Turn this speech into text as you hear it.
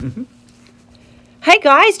Hey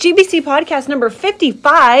guys, GBC podcast number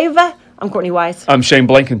 55. I'm Courtney Wise. I'm Shane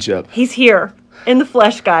Blankenship. He's here in the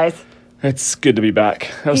flesh, guys. It's good to be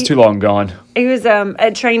back. That was too long gone. He was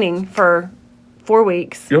at training for 4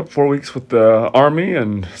 weeks. Yep, 4 weeks with the Army,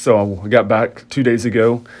 and so I got back 2 days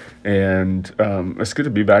ago. And it's good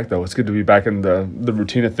to be back, though. It's good to be back in the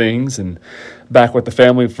routine of things and back with the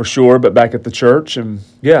family for sure, but back at the church. And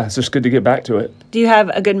yeah, it's just good to get back to it. Do you have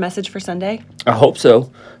a good message for Sunday? I hope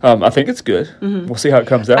so. I think it's good. Mm-hmm. We'll see how it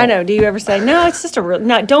comes out. I know. Do you ever say, no, it's just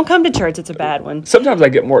no, don't come to church. It's a bad one. Sometimes I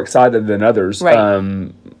get more excited than others.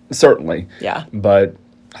 Right. Certainly. Yeah. But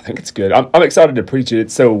I think it's good. I'm excited to preach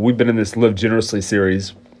it. So we've been in this Live Generously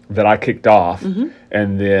series that I kicked off,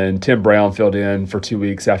 and then Tim Brown filled in for 2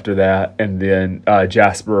 weeks after that, and then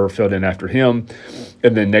Jasper filled in after him,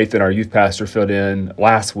 and then Nathan, our youth pastor, filled in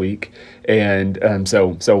last week, and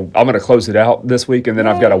so I'm going to close it out this week, and then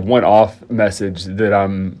I've got a one-off message that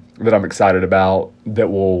I'm excited about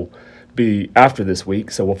that will be after this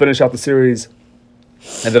week. So we'll finish out the series.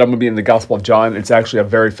 And then I'm going to be in the Gospel of John. It's actually a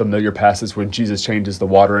very familiar passage when Jesus changes the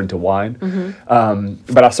water into wine.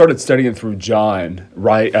 But I started studying through John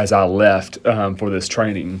right as I left for this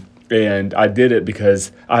training. And I did it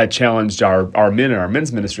because I had challenged our men in our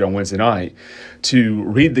men's ministry on Wednesday night to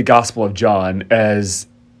read the Gospel of John as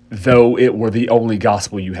though it were the only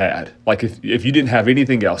gospel you had. Like if you didn't have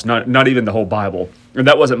anything else, not even the whole Bible. And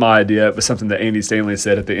that wasn't my idea. It was something that Andy Stanley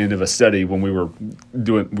said at the end of a study when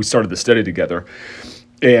we started the study together.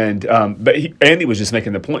 And but Andy was just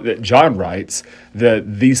making the point that John writes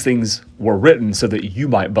that these things were written so that you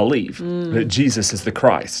might believe that Jesus is the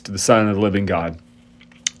Christ, the Son of the living God,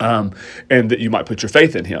 and that you might put your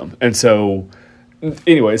faith in him. And so,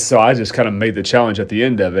 anyways, so I just kind of made the challenge at the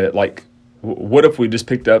end of it, like, what if we just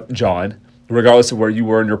picked up John, regardless of where you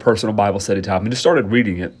were in your personal Bible study time, and just started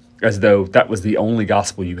reading it as though that was the only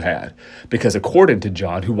gospel you had? Because according to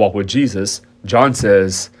John, who walked with Jesus, John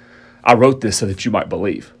says, I wrote this so that you might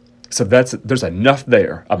believe. So there's enough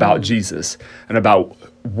there about Jesus and about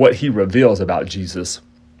what he reveals about Jesus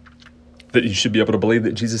that you should be able to believe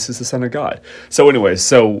that Jesus is the Son of God. So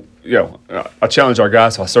anyways, I challenged our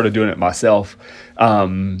guys, so I started doing it myself.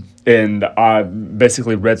 And I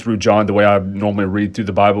basically read through John the way I normally read through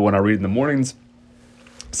the Bible when I read in the mornings.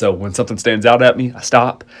 So when something stands out at me, I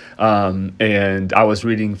stop. And I was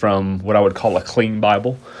reading from what I would call a clean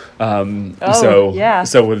Bible. So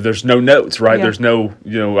there's no notes, right? Yeah. There's no,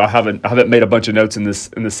 I haven't made a bunch of notes in this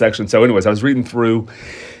section. So anyways, I was reading through,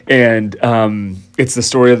 and it's the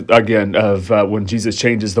story of when Jesus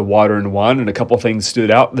changes the water into wine, and a couple things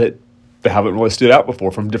stood out that they haven't really stood out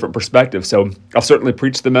before from different perspectives. So I'll certainly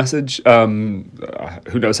preach the message.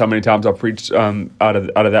 Who knows how many times I'll preach out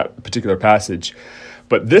of that particular passage.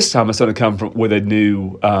 But this time it's going to come with a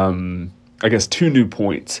new, two new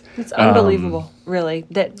points. It's unbelievable, really,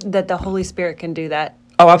 that the Holy Spirit can do that.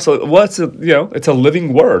 Oh, absolutely. Well, it's a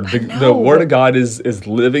living word. The Word of God is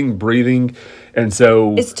living, breathing, and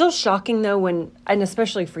so it's still shocking though and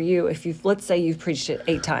especially for you, if let's say you've preached it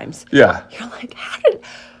 8 times. Yeah, you're like,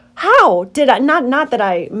 how did I not that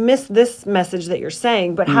I missed this message that you're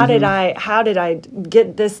saying, but how did I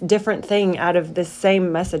get this different thing out of this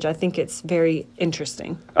same message? I think it's very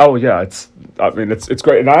interesting. Oh yeah, it's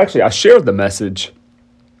great. And I shared the message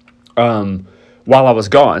while I was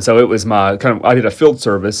gone. So it was I did a field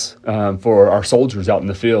service for our soldiers out in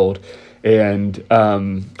the field. And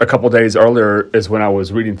a couple days earlier is when I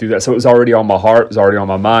was reading through that. So it was already on my heart, it was already on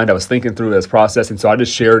my mind. I was thinking through this process, and so I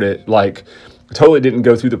just shared it like I totally didn't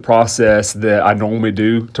go through the process that I normally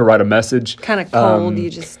do to write a message. Kind of cold, you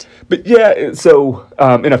just... But yeah, so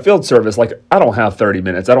in a field service, like I don't have 30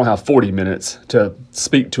 minutes. I don't have 40 minutes to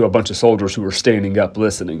speak to a bunch of soldiers who are standing up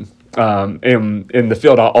listening. In the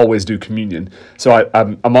field, I always do communion. So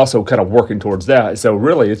I'm also kind of working towards that. So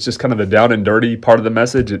really, it's just kind of the down and dirty part of the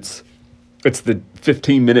message. It's the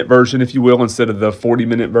 15-minute version, if you will, instead of the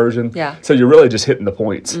 40-minute version. Yeah. So you're really just hitting the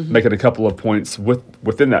points, making a couple of points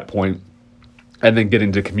within that point, and then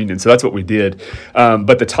getting to communion. So that's what we did.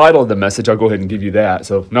 But the title of the message, I'll go ahead and give you that.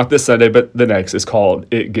 So not this Sunday, but the next, is called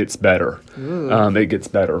It Gets Better. It Gets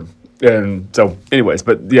Better. And so anyways,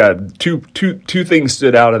 but yeah, two things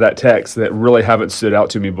stood out of that text that really haven't stood out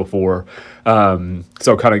to me before.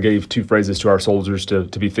 So kind of gave 2 phrases to our soldiers to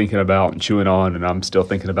be thinking about and chewing on, and I'm still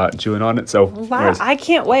thinking about and chewing on it. So wow, anyways. I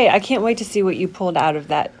can't wait to see what you pulled out of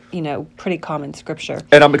that, pretty common scripture.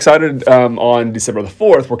 And I'm excited on December the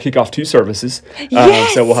 4th, we'll kick off 2 services.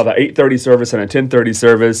 Yes! So we'll have an 8:30 service and a 10:30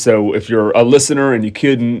 service. So if you're a listener and you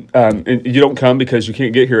couldn't, and you don't come because you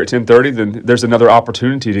can't get here at 10:30, then there's another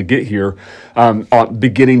opportunity to get here on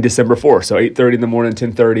beginning December 4th. So 8:30 in the morning,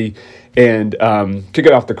 10:30. and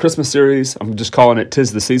kicking off the Christmas series. I'm just calling it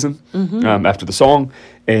 "Tis the Season" after the song,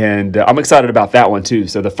 and I'm excited about that one too.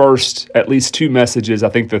 So the first, at least 2 messages, I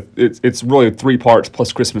think that it's really 3 parts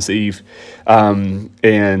plus Christmas Eve, and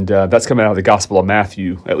that's coming out of the Gospel of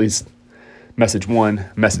Matthew, at least. Message 1,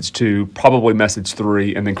 message 2, probably message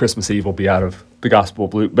 3, and then Christmas Eve will be out of the Gospel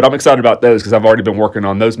of Luke. But I'm excited about those because I've already been working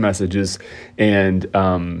on those messages, and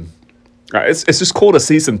it's just cool to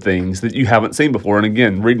see some things that you haven't seen before. And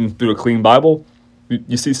again, reading through a clean Bible,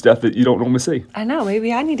 you see stuff that you don't normally see. I know.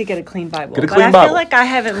 Maybe I need to get a clean Bible. Get a clean Bible. I feel like I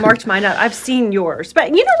haven't marked mine out. I've seen yours. But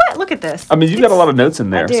you know what? Look at this. I mean, you've got a lot of notes in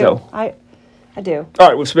there. I do. So. I do. All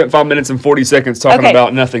right, we've spent 5 minutes and 40 seconds talking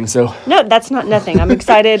about nothing. So no, that's not nothing. I'm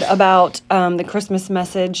excited about the Christmas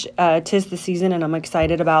message, "Tis the Season," and I'm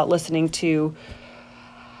excited about listening to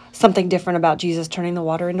something different about Jesus turning the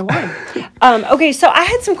water into wine. Okay, so I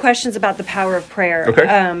had some questions about the power of prayer. Okay.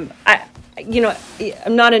 I'm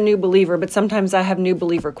not a new believer, but sometimes I have new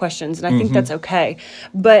believer questions, and I think that's okay.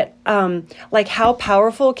 But like, how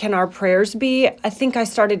powerful can our prayers be? I think I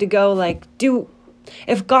started to go like,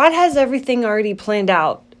 if God has everything already planned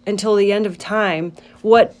out until the end of time,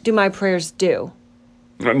 what do my prayers do?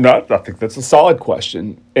 No, I think that's a solid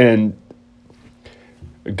question. And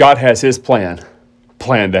God has his plan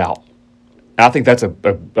planned out. I think that's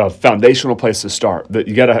a foundational place to start. That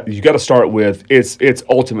you gotta start with it's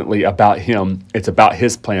ultimately about him. It's about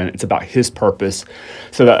his plan. It's about his purpose.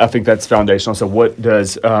 So I think that's foundational. So what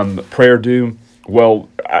does prayer do? Well,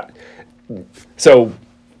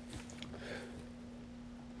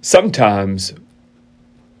 sometimes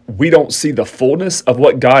we don't see the fullness of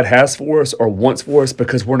what God has for us or wants for us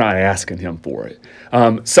because we're not asking him for it.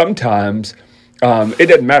 Sometimes it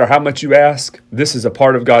doesn't matter how much you ask. This is a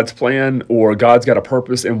part of God's plan, or God's got a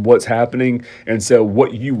purpose in what's happening. And so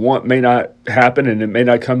what you want may not happen, and it may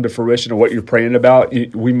not come to fruition, or what you're praying about,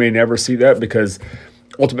 we may never see that because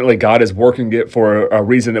ultimately God is working it for a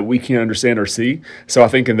reason that we can't understand or see. So I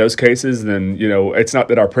think in those cases, then, it's not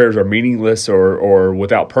that our prayers are meaningless or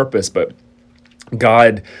without purpose, but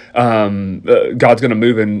God's going to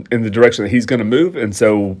move in the direction that he's going to move. And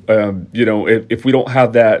so, if we don't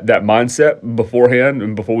have that mindset beforehand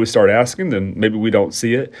and before we start asking, then maybe we don't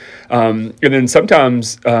see it. And then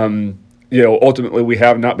sometimes, ultimately we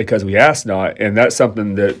have not because we ask not. And that's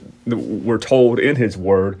something that we're told in his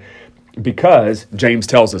word, because James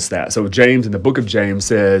tells us that. So James, in the book of James,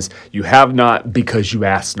 says, you have not because you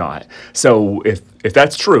ask not. So if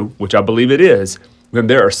that's true, which I believe it is, then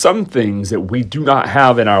there are some things that we do not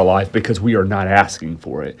have in our life because we are not asking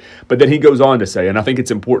for it. But then he goes on to say, and I think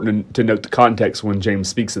it's important to note the context when James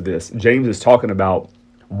speaks of this. James is talking about,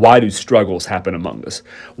 why do struggles happen among us?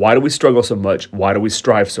 Why do we struggle so much? Why do we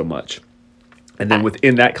strive so much? And then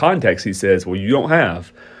within that context, he says, well, you don't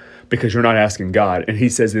have because you're not asking God. And he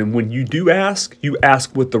says, then when you do ask, you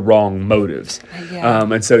ask with the wrong motives. Yeah.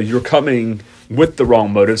 And so you're coming with the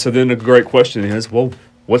wrong motive. So then a great question is, well,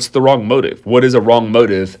 what's the wrong motive? What is a wrong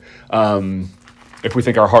motive if we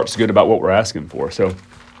think our heart's good about what we're asking for? So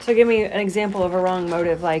give me an example of a wrong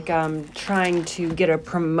motive, like trying to get a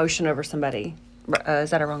promotion over somebody. Is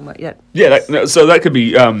that a wrong motive? Yeah. So that could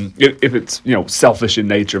be if it's selfish in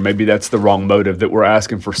nature. Maybe that's the wrong motive, that we're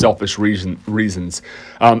asking for selfish reasons,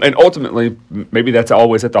 and ultimately maybe that's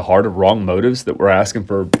always at the heart of wrong motives, that we're asking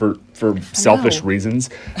for selfish reasons.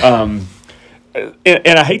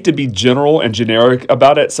 And I hate to be general and generic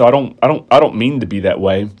about it, so I don't mean to be that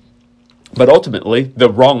way. But ultimately, the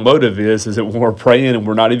wrong motive is that when we're praying and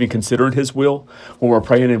we're not even considering his will, when we're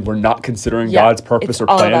praying and we're not considering God's purpose or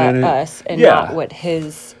plan in it. It's all about us and not what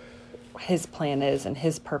his plan is and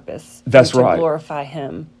his purpose. That's right. To glorify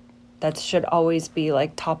him. That should always be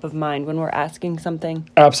like top of mind when we're asking something.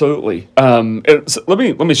 Absolutely. And so let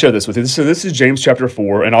me share this with you. So this is James chapter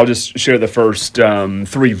 4, and I'll just share the first 3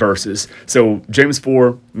 verses. So James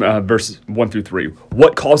 4, verses 1 through 3.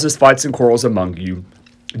 What causes fights and quarrels among you?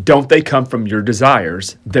 Don't they come from your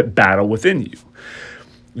desires that battle within you?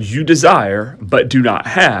 You desire, but do not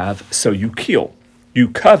have, so you kill. You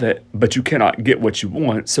covet, but you cannot get what you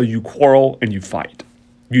want, so you quarrel and you fight.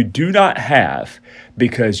 You do not have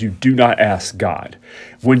because you do not ask God.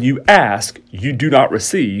 When you ask, you do not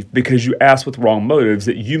receive because you ask with wrong motives,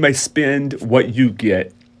 that you may spend what you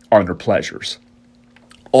get on your pleasures.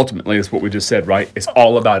 Ultimately, it's what we just said, right? It's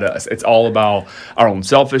all about us. It's all about our own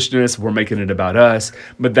selfishness. We're making it about us.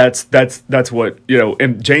 But that's what,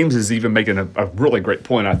 and James is even making a really great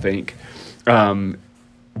point, I think.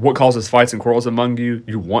 What causes fights and quarrels among you?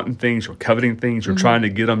 You're wanting things, you're coveting things, you're trying to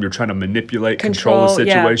get them, you're trying to manipulate, control the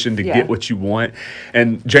situation to get what you want.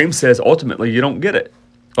 And James says, ultimately, you don't get it.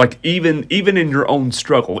 Like even in your own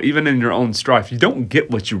struggle, even in your own strife, you don't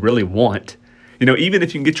get what you really want. Even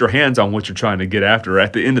if you can get your hands on what you're trying to get after,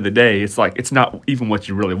 at the end of the day, it's like it's not even what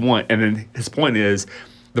you really want. And then his point is,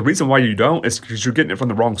 the reason why you don't is because you're getting it from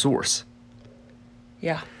the wrong source.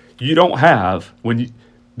 Yeah. You don't have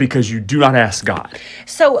because you do not ask God.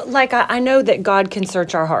 So, like, I know that God can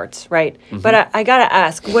search our hearts, right? Mm-hmm. But I gotta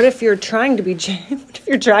ask, what if you're trying to be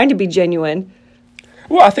genuine?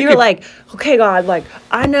 Well, I think you're like, okay, God, like,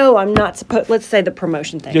 I know I'm not supposed. Let's say the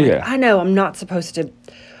promotion thing. Yeah, like, yeah. I know I'm not supposed to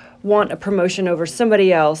want a promotion over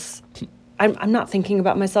somebody else. I'm not thinking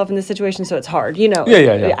about myself in this situation, so it's hard, Yeah.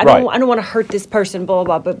 I don't want to hurt this person, blah,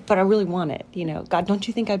 blah, blah, but I really want it, God, don't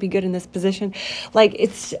you think I'd be good in this position? Like,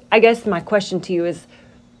 I guess my question to you is,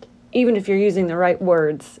 even if you're using the right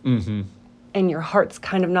words mm-hmm. and your heart's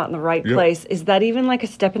kind of not in the right place, is that even like a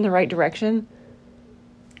step in the right direction?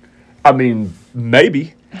 I mean,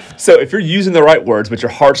 maybe. So if you're using the right words, but your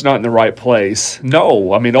heart's not in the right place,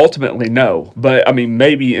 no. I mean, ultimately, no. But, I mean,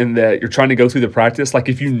 maybe in that you're trying to go through the practice. Like,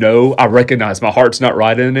 if I recognize my heart's not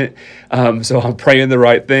right in it, so I'm praying the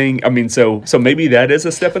right thing. I mean, so maybe that is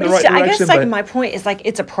a step in the right direction. I guess, like, my point is, like,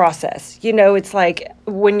 it's a process. It's like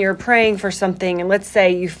when you're praying for something, and let's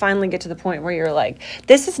say you finally get to the point where you're like,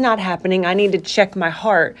 this is not happening. I need to check my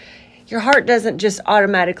heart. Your heart doesn't just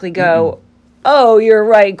automatically go, mm-hmm. Oh, you're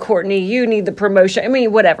right, Courtney. You need the promotion. I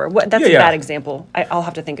mean, whatever. That's a bad example. I'll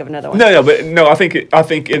have to think of another one. No. I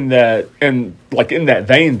think in that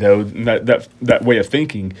vein though, that way of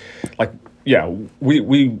thinking, like, yeah,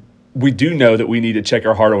 we do know that we need to check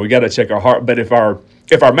our heart, or we got to check our heart. But if our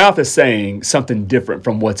mouth is saying something different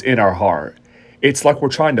from what's in our heart, it's like we're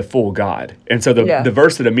trying to fool God. And so the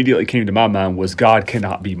verse that immediately came to my mind was, God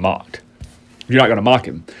cannot be mocked. You're not going to mock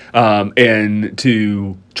him. And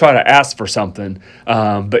to try to ask for something,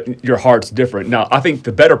 but your heart's different. Now, I think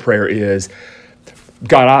the better prayer is,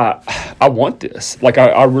 God, I want this. Like,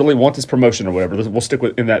 I really want this promotion or whatever. We'll stick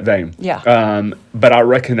in that vein. Yeah. But I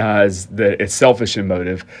recognize that it's selfish in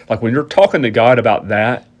motive. Like, when you're talking to God about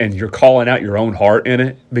that and you're calling out your own heart in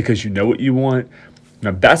it because you know what you want, now,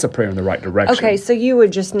 that's a prayer in the right direction. Okay, so you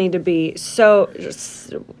would just need to be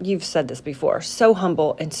you've said this before, so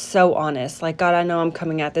humble and so honest. Like, God, I know I'm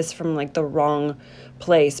coming at this from, like, the wrong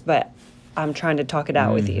place, but I'm trying to talk it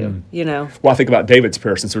out with you, Well, I think about David's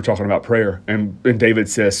prayer, since we're talking about prayer. And David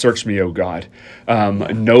says, search me, O God.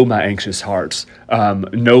 Know my anxious hearts.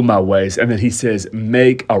 Know my ways. And then he says,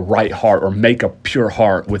 make a right heart, or make a pure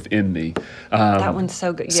heart within me. That one's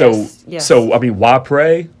so good. Yes. So, I mean, why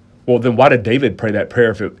pray? Well, then why did David pray that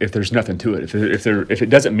prayer if there's nothing to it? If it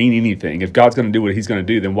doesn't mean anything, if God's going to do what he's going to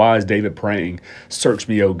do, then why is David praying, search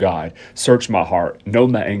me, O God, search my heart, know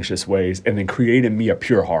my anxious ways, and then create in me a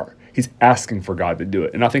pure heart? He's asking for God to do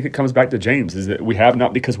it. And I think it comes back to James, is that we have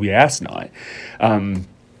not because we ask not. And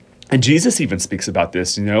Jesus even speaks about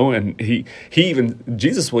this, and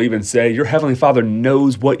Jesus will even say, your heavenly Father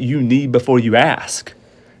knows what you need before you ask.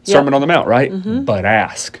 Yep. Sermon on the Mount, right? Mm-hmm. But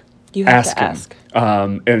ask. You have to ask.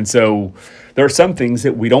 And so there are some things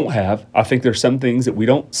that we don't have. I think there's some things that we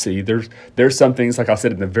don't see. There's some things, like I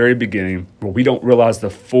said in the very beginning, where we don't realize the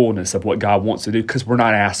fullness of what God wants to do because we're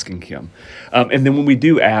not asking him. And then when we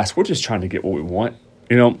do ask, we're just trying to get what we want.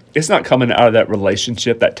 It's not coming out of that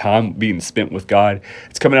relationship, that time being spent with God.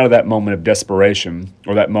 It's coming out of that moment of desperation,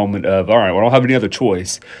 or that moment of, all right, well, I don't have any other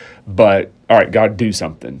choice, but all right, God, do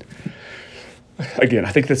something. Again,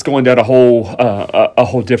 I think that's going down a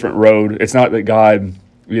whole different road. It's not that God,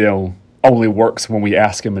 only works when we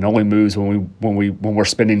ask him and only moves when we're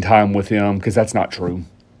spending time with him, because that's not true.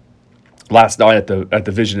 Last night at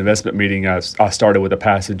the Vision Investment meeting, I started with a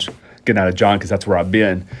passage getting out of John, because that's where I've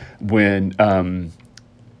been, when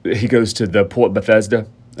he goes to the pool at Bethesda,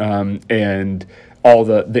 and all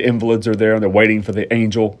the invalids are there and they're waiting for the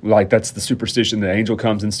angel. Like, that's the superstition. The angel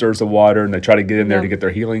comes and stirs the water, and they try to get in there to get their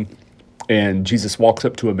healing. And Jesus walks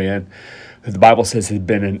up to a man who the Bible says had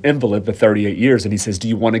been an invalid for 38 years. And he says, do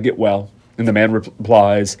you want to get well? And the man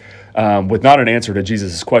replies with not an answer to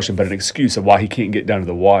Jesus' question, but an excuse of why he can't get down to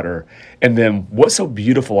the water. And then what's so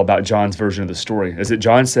beautiful about John's version of the story is that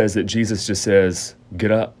John says that Jesus just says,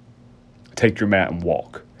 get up, take your mat and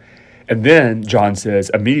walk. And then John says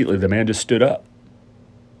immediately the man just stood up,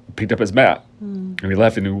 picked up his mat, and he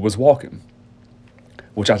left and he was walking.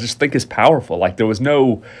 Which I just think is powerful. Like, there was no,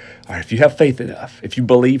 all right, if you have faith enough, if you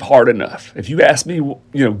believe hard enough, if you ask me,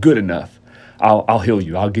 good enough, I'll heal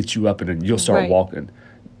you. I'll get you up and then you'll start walking.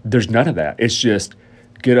 There's none of that. It's just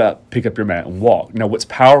get up, pick up your mat, and walk. Now, what's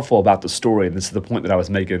powerful about the story, and this is the point that I was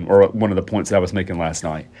making, or one of the points that I was making last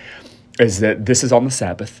night, is that this is on the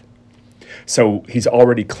Sabbath. So he's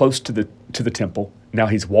already close to the temple. Now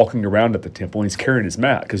he's walking around at the temple and he's carrying his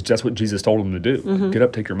mat because that's what Jesus told him to do. Get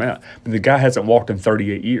up, take your mat. But the guy hasn't walked in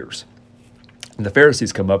 38 years. And the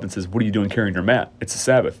Pharisees come up and says, what are you doing carrying your mat? It's a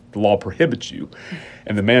Sabbath. The law prohibits you.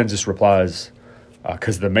 And the man just replies,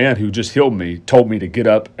 because the man who just healed me told me to get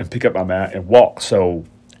up and pick up my mat and walk. So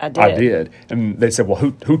I did. And they said, well,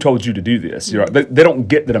 who told you to do this? You know, they don't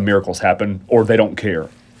get that a miracle's happen, or they don't care.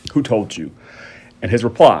 Who told you? And his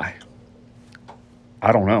reply,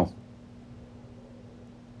 I don't know.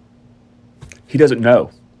 He doesn't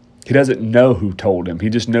know. He doesn't know who told him. He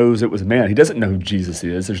just knows it was a man. He doesn't know who Jesus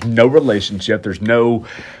is. There's no relationship. There's no,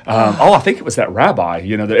 I think it was that rabbi,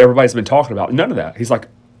 that everybody's been talking about. None of that. He's like,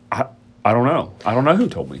 I don't know. I don't know who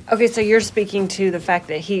told me. Okay, so you're speaking to the fact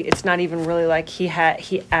that it's not even really like he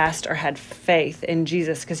asked or had faith in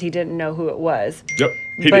Jesus because he didn't know who it was. Yep.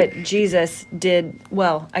 But Jesus did,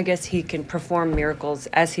 well, I guess he can perform miracles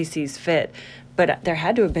as he sees fit. But there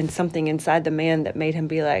had to have been something inside the man that made him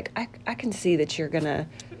be like, I can see that you're going to,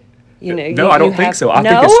 No, I don't think so. I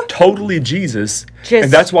think it's totally Jesus. And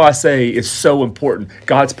that's why I say it's so important.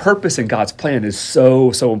 God's purpose and God's plan is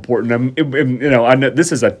so, so important. I know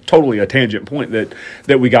this is totally a tangent point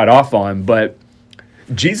that we got off on, but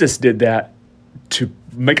Jesus did that to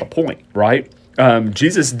make a point, right?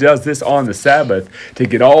 Jesus does this on the Sabbath to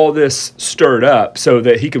get all this stirred up so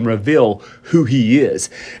that he can reveal who he is.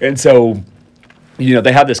 And so,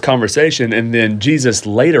 they have this conversation, and then Jesus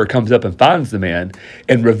later comes up and finds the man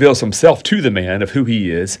and reveals himself to the man of who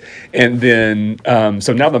he is. And then,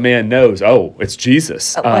 so now the man knows, it's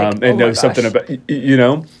Jesus, and knows something about,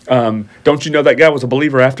 don't you know that guy was a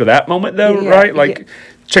believer after that moment, though, right?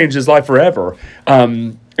 Changed his life forever.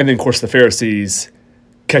 And then, of course, the Pharisees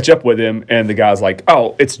catch up with him, and the guy's like,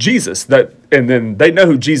 it's Jesus. And then they know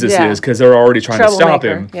who Jesus is because they're already trying to stop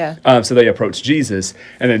him. Yeah. So they approach Jesus,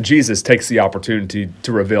 and then Jesus takes the opportunity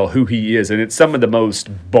to reveal who he is. And it's some of the most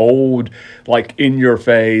bold, in your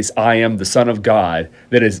face, I am the Son of God,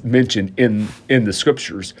 that is mentioned in the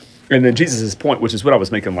scriptures. And then Jesus' point, which is what I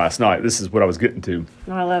was making last night, this is what I was getting to.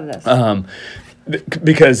 Oh, I love this.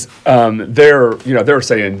 Because they're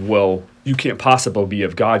saying, well, you can't possibly be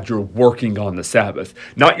of God. You're working on the Sabbath.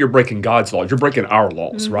 Not you're breaking God's laws. You're breaking our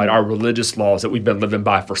laws, right? Our religious laws that we've been living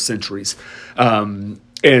by for centuries. And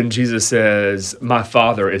Jesus says, my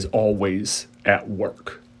Father is always at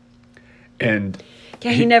work. And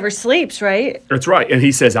he never sleeps, right? That's right. And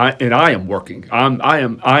he says, I am working. I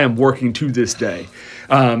am working to this day.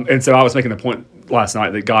 And so I was making the point last night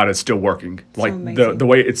that God is still working, the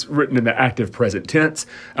way it's written in the active present tense,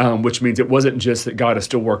 which means it wasn't just that God is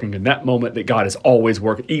still working in that moment, that God is always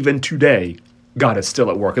working. Even today, God is still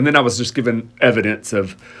at work. And then I was just giving evidence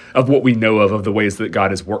of what we know of the ways that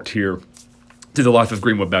God has worked here through the life of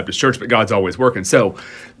Greenwood Baptist Church, but God's always working. So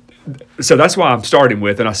that's why I'm starting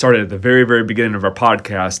with, and I started at the very, very beginning of our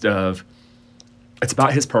podcast of, it's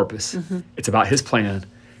about his purpose. It's about his plan.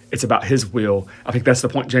 It's about his will. I think that's the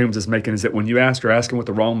point James is making, is that when you ask, you're asking with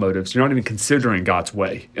the wrong motives. You're not even considering God's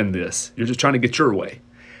way in this. You're just trying to get your way.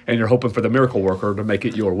 And you're hoping for the miracle worker to make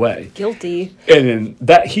it your way. Guilty. And in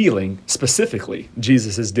that healing, specifically,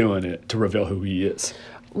 Jesus is doing it to reveal who he is.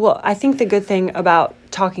 Well, I think the good thing about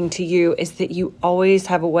talking to you is that you always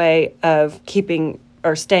have a way of keeping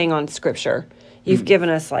or staying on Scripture. You've given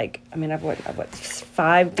us I've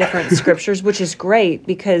 5 different scriptures, which is great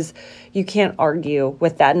because you can't argue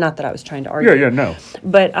with that. Not that I was trying to argue. Yeah, no.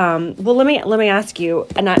 But let me ask you,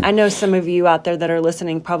 and I know some of you out there that are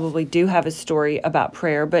listening probably do have a story about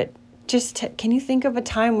prayer, but just can you think of a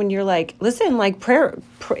time when you're like, listen, prayer,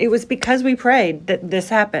 it was because we prayed that this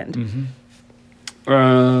happened?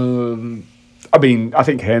 I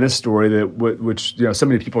think Hannah's story, which so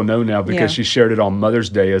many people know now because she shared it on Mother's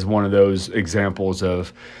Day as one of those examples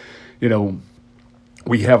of,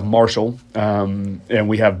 we have Marshall and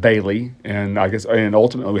we have Bailey, and I guess, and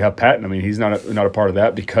ultimately we have Patton. I mean, he's not a part of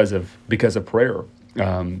that because of prayer.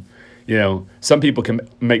 Some people can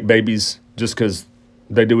make babies just because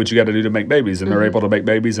they do what you got to do to make babies, and they're able to make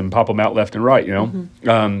babies and pop them out left and right.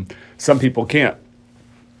 Some people can't.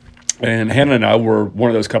 And Hannah and I were one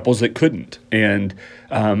of those couples that couldn't. And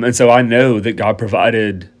so I know that God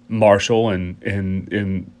provided Marshall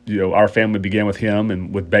and our family began with him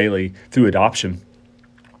and with Bailey through adoption.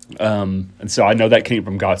 And so I know that came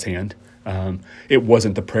from God's hand. It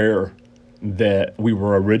wasn't the prayer that we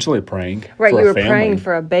were originally praying. Right, for you were family. praying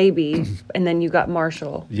for a baby and then you got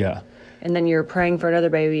Marshall. Yeah. And then you're praying for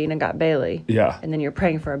another baby and it got Bailey. Yeah. And then you're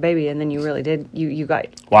praying for a baby and then you really did, you got.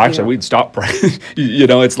 Well, actually, we'd stop praying.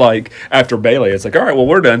 It's like after Bailey, it's like, all right, well,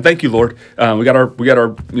 we're done. Thank you, Lord. We got our,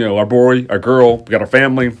 our boy, our girl, we got our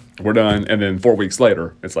family. We're done. And then 4 weeks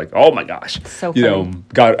later, it's like, oh my gosh. So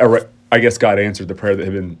funny. I guess God answered the prayer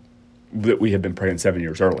that we had been praying 7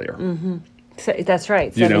 years earlier. Mm-hmm. So, that's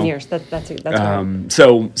right. 7 years. That's right.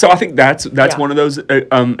 So I think that's one of those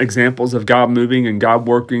examples of God moving and God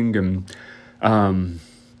working. And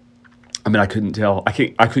I couldn't tell. I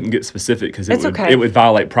couldn't get specific because it would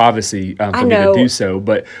violate privacy for me to do so.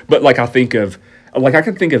 But like I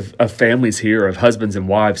can think of families here, of husbands and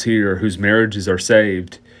wives here whose marriages are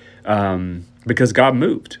saved because God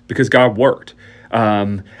moved, because God worked.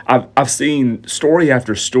 I've seen story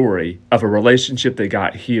after story of a relationship that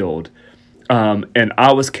got healed. And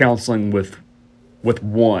I was counseling with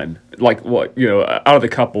one, out of the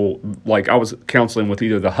couple, like I was counseling with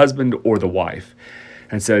either the husband or the wife,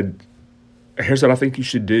 and said, here's what I think you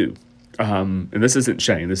should do. And this isn't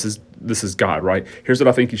Shane, this is God, right? Here's what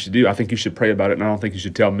I think you should do. I think you should pray about it, and I don't think you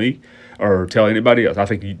should tell me or tell anybody else. I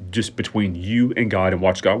think you just between you and God and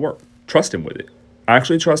watch God work. Trust him with it.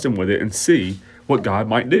 Actually trust him with it and see what God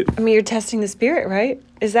might do. You're testing the spirit, right?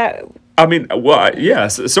 Is that...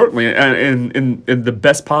 yes, certainly, and in the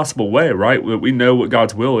best possible way, right? We know what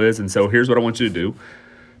God's will is, and so here's what I want you to do.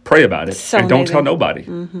 Pray about it, and don't tell nobody.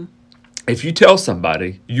 Mm-hmm. If you tell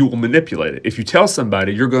somebody, you will manipulate it. If you tell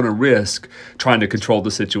somebody, you're going to risk trying to control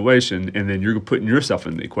the situation, and then you're putting yourself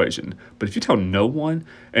in the equation. But if you tell no one,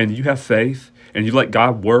 and you have faith, and you let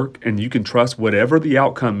God work, and you can trust whatever the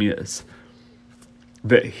outcome is,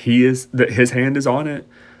 that His hand is on it,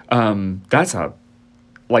 that's a...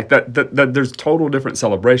 Like that there's total different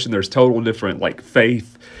celebration. There's total different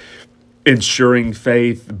faith, ensuring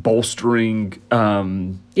faith, bolstering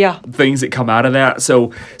things that come out of that.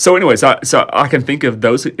 So anyways, I can think of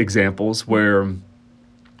those examples where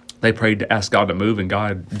they prayed to ask God to move, and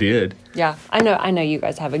God did. Yeah, I know you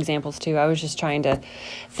guys have examples too. I was just trying to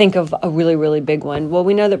think of a really, really big one. Well,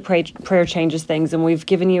 we know that prayer changes things, and we've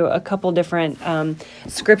given you a couple different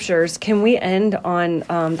scriptures. Can we end on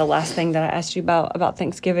the last thing that I asked you about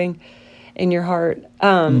Thanksgiving in your heart?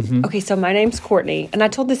 Okay, so my name's Courtney, and I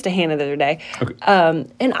told this to Hannah the other day. Okay.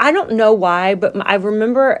 And I don't know why, but I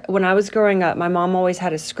remember when I was growing up, my mom always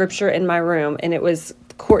had a scripture in my room, and it was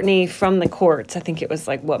Courtney from the courts. I think it was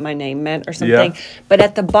like what my name meant or something. Yeah. But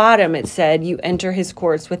at the bottom it said, you enter his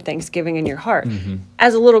courts with thanksgiving in your heart. Mm-hmm.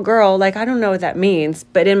 As a little girl, I don't know what that means.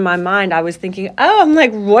 But in my mind, I was thinking, oh, I'm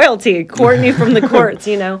like royalty, Courtney from the courts,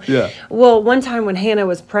 Yeah. Well, one time when Hannah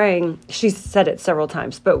was praying, she said it several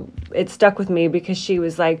times, but it stuck with me because she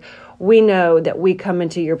was like, we know that we come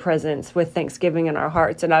into your presence with thanksgiving in our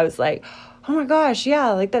hearts. And I was like, oh my gosh,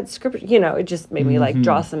 yeah, that scripture, it just made me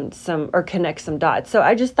draw some or connect some dots. So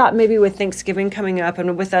I just thought maybe with Thanksgiving coming up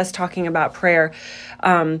and with us talking about prayer,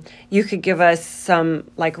 you could give us some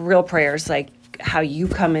real prayers, how you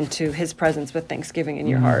come into his presence with thanksgiving in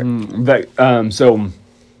your heart. So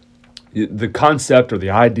the concept or the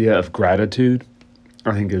idea of gratitude,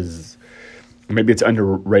 I think is, maybe it's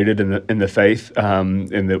underrated in the faith, and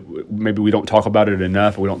that maybe we don't talk about it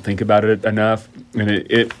enough, we don't think about it enough, and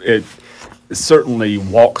it certainly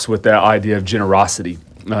walks with that idea of generosity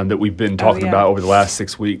that we've been talking about over the last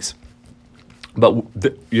 6 weeks. But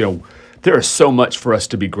there is so much for us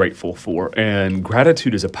to be grateful for, and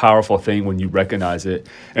gratitude is a powerful thing when you recognize it.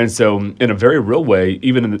 And so, in a very real way,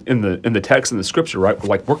 even in the text in the scripture,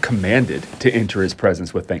 right, we're commanded to enter His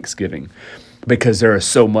presence with thanksgiving, because there is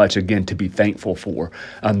so much again to be thankful for.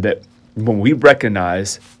 That when we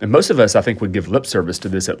recognize, and most of us, I think, would give lip service to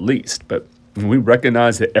this at least, but when we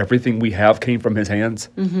recognize that everything we have came from His hands,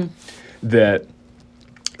 mm-hmm. that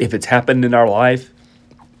if it's happened in our life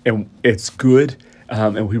and it's good,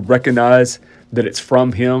 and we recognize that it's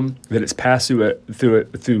from Him, that it's passed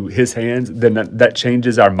through His hands, then that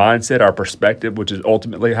changes our mindset, our perspective, which is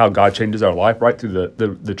ultimately how God changes our life, right? Through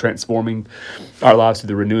the transforming our lives, through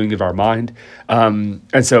the renewing of our mind.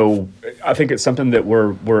 And so I think it's something that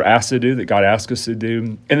we're asked to do, that God asks us to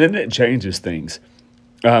do, and then it changes things.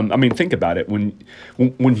 Think about it.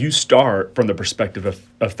 When you start from the perspective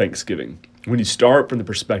of thanksgiving, when you start from the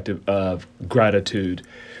perspective of gratitude,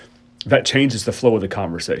 that changes the flow of the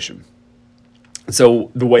conversation. So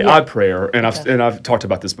the way I pray, and I've talked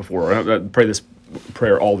about this before, I pray this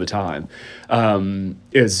prayer all the time,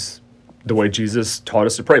 is the way Jesus taught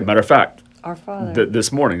us to pray. Matter of fact, Our Father.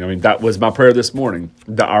 This morning, that was my prayer this morning,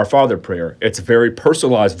 the Our Father prayer. It's a very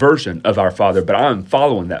personalized version of Our Father, but I'm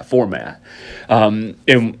following that format.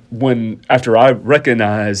 And after I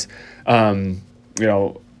recognize,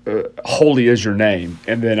 holy is your name.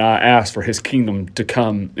 And then I ask for his kingdom to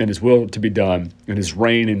come and his will to be done and his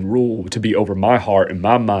reign and rule to be over my heart and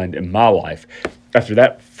my mind and my life. After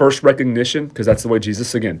that first recognition, because that's the way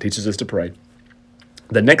Jesus, again, teaches us to pray.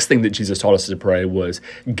 The next thing that Jesus taught us to pray was,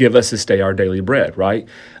 give us this day our daily bread, right?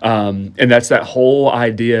 And that's that whole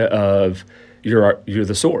idea of you're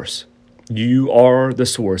the source. You are the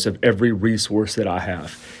source of every resource that I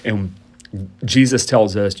have. And Jesus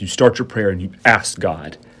tells us you start your prayer and you ask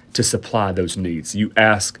God to supply those needs. You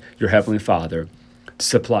ask your Heavenly Father to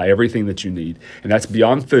supply everything that you need. And that's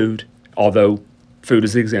beyond food, although food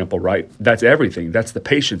is the example, right? That's everything. That's the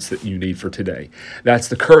patience that you need for today. That's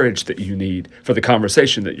the courage that you need for the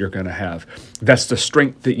conversation that you're going to have. That's the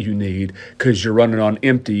strength that you need because you're running on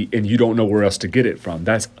empty and you don't know where else to get it from.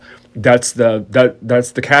 That's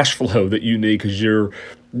the cash flow that you need because you're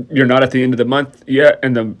not at the end of the month yet,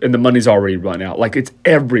 and the money's already run out. Like, it's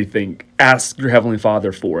everything. Ask your Heavenly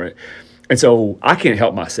Father for it. And so I can't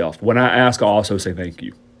help myself. When I ask, I'll also say thank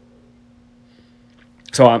you.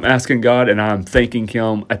 So I'm asking God and I'm thanking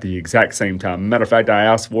him at the exact same time. Matter of fact, I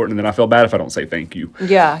ask for it and then I feel bad if I don't say thank you.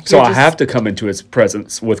 Yeah. So I have to come into his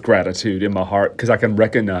presence with gratitude in my heart because I can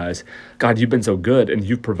recognize, God, you've been so good and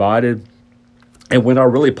you've provided. And when I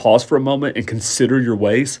really pause for a moment and consider your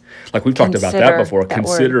ways, like we've talked about that before,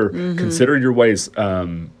 consider your ways,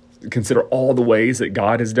 consider all the ways that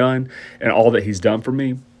God has done and all that he's done for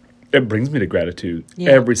me, it brings me to gratitude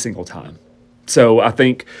every single time. So I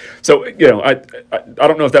think, I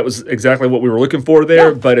don't know if that was exactly what we were looking for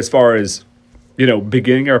there, but as far as,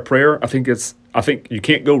 beginning our prayer, I think you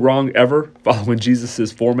can't go wrong ever following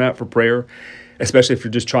Jesus's format for prayer, especially if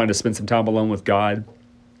you're just trying to spend some time alone with God.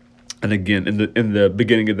 And again, in the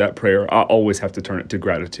beginning of that prayer, I always have to turn it to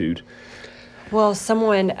gratitude. Well,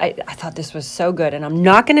 I thought this was so good, and I'm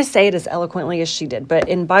not going to say it as eloquently as she did, but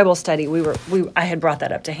in Bible study, I had brought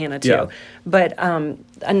that up to Hannah too. Yeah. But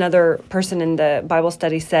another person in the Bible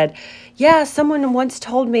study said, yeah, someone once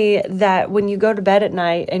told me that when you go to bed at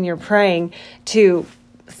night and you're praying to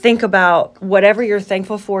think about whatever you're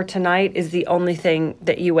thankful for tonight is the only thing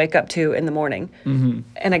that you wake up to in the morning. Mm-hmm.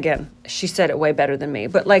 And again, she said it way better than me.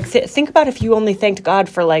 But think about if you only thanked God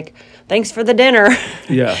for thanks for the dinner.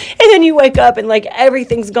 Yeah. And then you wake up and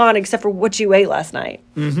everything's gone except for what you ate last night.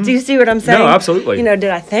 Mm-hmm. Do you see what I'm saying? No, absolutely. Did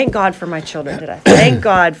I thank God for my children? Did I thank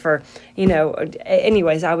God for,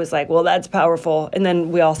 anyways, I was like, well, that's powerful. And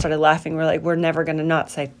then we all started laughing. We're like, we're never going to not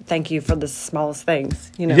say thank you for the smallest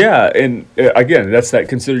things, Yeah. And again, that's that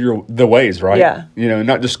consider the ways, right? Yeah.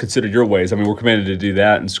 Not just consider your ways. I mean, we're commanded to do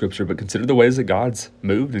that in Scripture, but consider the ways that God's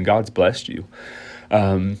moved and God's blessed you.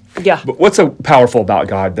 But what's so powerful about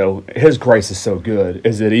God, though, his grace is so good,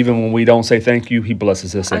 is that even when we don't say thank you, he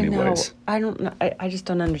blesses us anyways. I don't know. I just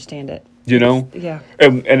don't understand it. Yeah.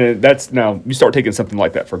 And that's now, you start taking something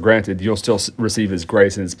like that for granted, you'll still receive his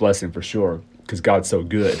grace and his blessing for sure, because God's so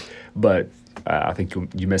good. But I think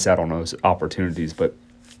you miss out on those opportunities. But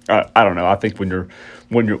I don't know. I think when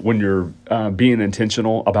you're being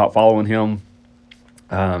intentional about following him,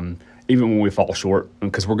 even when we fall short,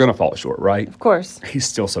 because we're going to fall short, right? Of course. He's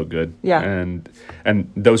still so good. Yeah.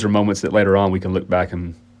 And those are moments that later on we can look back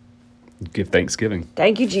and give thanksgiving.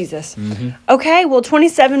 Thank you, Jesus. Mm-hmm. Okay, well,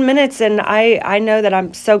 27 minutes, and I know that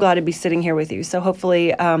I'm so glad to be sitting here with you. So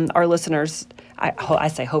hopefully our listeners, I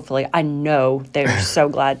say hopefully, I know they're so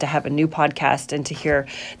glad to have a new podcast and to hear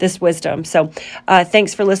this wisdom. So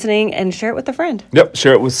thanks for listening, and share it with a friend. Yep,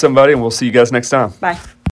 share it with somebody, and we'll see you guys next time. Bye.